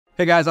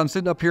Hey guys, I'm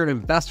sitting up here at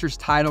Investors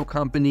Title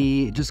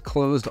Company. Just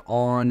closed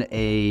on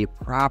a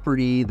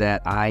property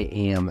that I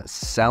am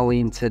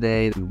selling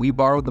today. We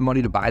borrowed the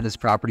money to buy this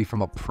property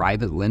from a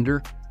private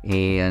lender,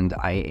 and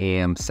I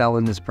am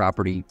selling this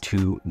property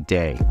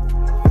today.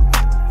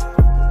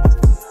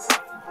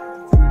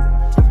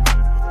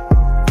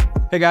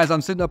 Hey guys,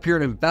 I'm sitting up here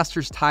at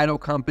Investors Title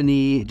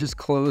Company. Just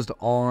closed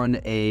on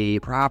a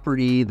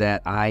property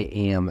that I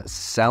am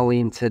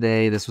selling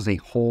today. This was a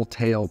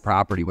wholesale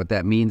property. What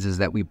that means is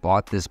that we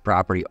bought this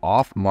property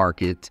off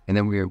market and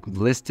then we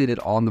listed it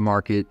on the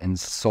market and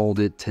sold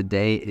it.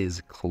 Today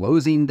is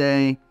closing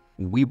day.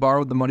 We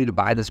borrowed the money to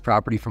buy this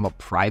property from a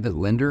private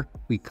lender.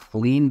 We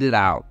cleaned it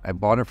out. I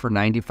bought it for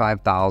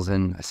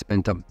 $95,000. I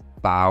spent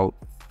about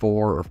 $4,000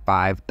 or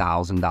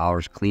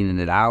 $5,000 cleaning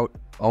it out.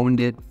 Owned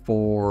it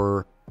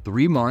for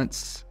 3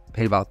 months,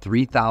 paid about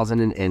 $3,000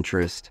 in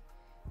interest,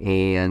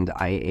 and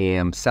I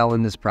am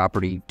selling this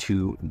property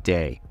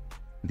today.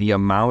 The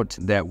amount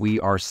that we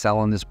are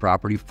selling this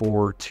property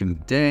for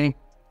today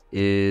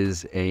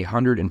is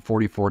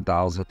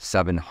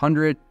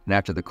 $144,700, and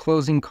after the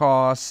closing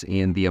costs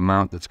and the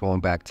amount that's going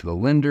back to the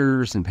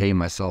lenders and paying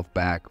myself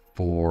back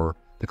for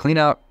the clean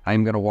out,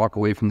 I'm going to walk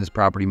away from this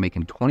property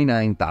making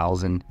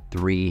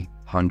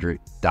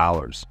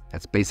 $29,300.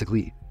 That's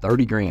basically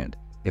 30 grand.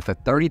 If a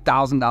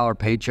 $30,000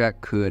 paycheck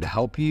could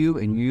help you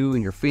and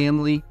your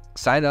family,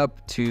 sign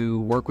up to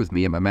work with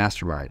me at my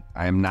mastermind.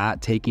 I am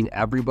not taking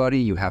everybody.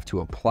 You have to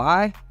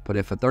apply. But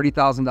if a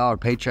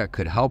 $30,000 paycheck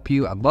could help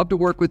you, I'd love to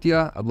work with you.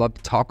 I'd love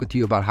to talk with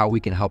you about how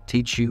we can help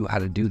teach you how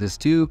to do this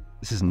too.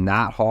 This is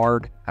not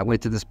hard. I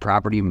went to this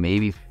property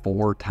maybe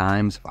 4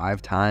 times,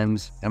 5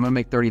 times. I'm gonna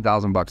make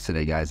 30,000 bucks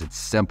today, guys. It's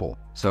simple.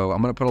 So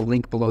I'm gonna put a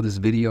link below this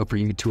video for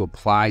you to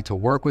apply to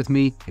work with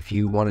me. If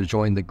you wanna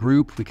join the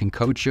group, we can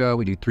coach you.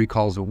 We do 3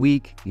 calls a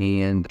week,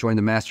 and join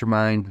the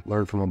mastermind,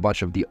 learn from a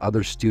bunch of the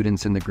other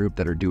students in the group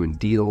that are doing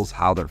deals,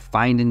 how they're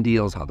finding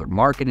deals, how they're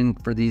marketing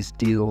for these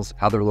deals,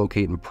 how they're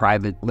locating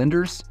private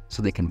lenders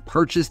so they can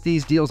purchase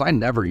these deals. I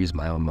never use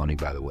my own money,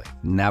 by the way,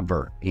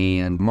 never.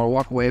 And I'm gonna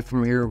walk away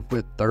from here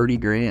with 30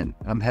 grand.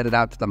 I'm headed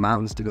out to the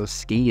mountains to go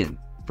skiing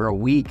for a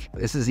week.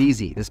 This is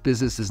easy. This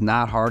business is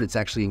not hard. It's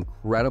actually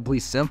incredibly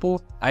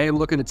simple. I am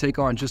looking to take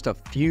on just a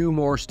few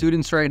more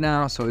students right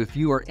now. So if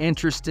you are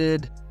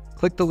interested,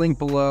 click the link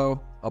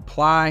below,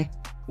 apply.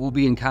 We'll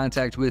be in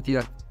contact with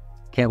you.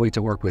 Can't wait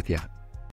to work with you.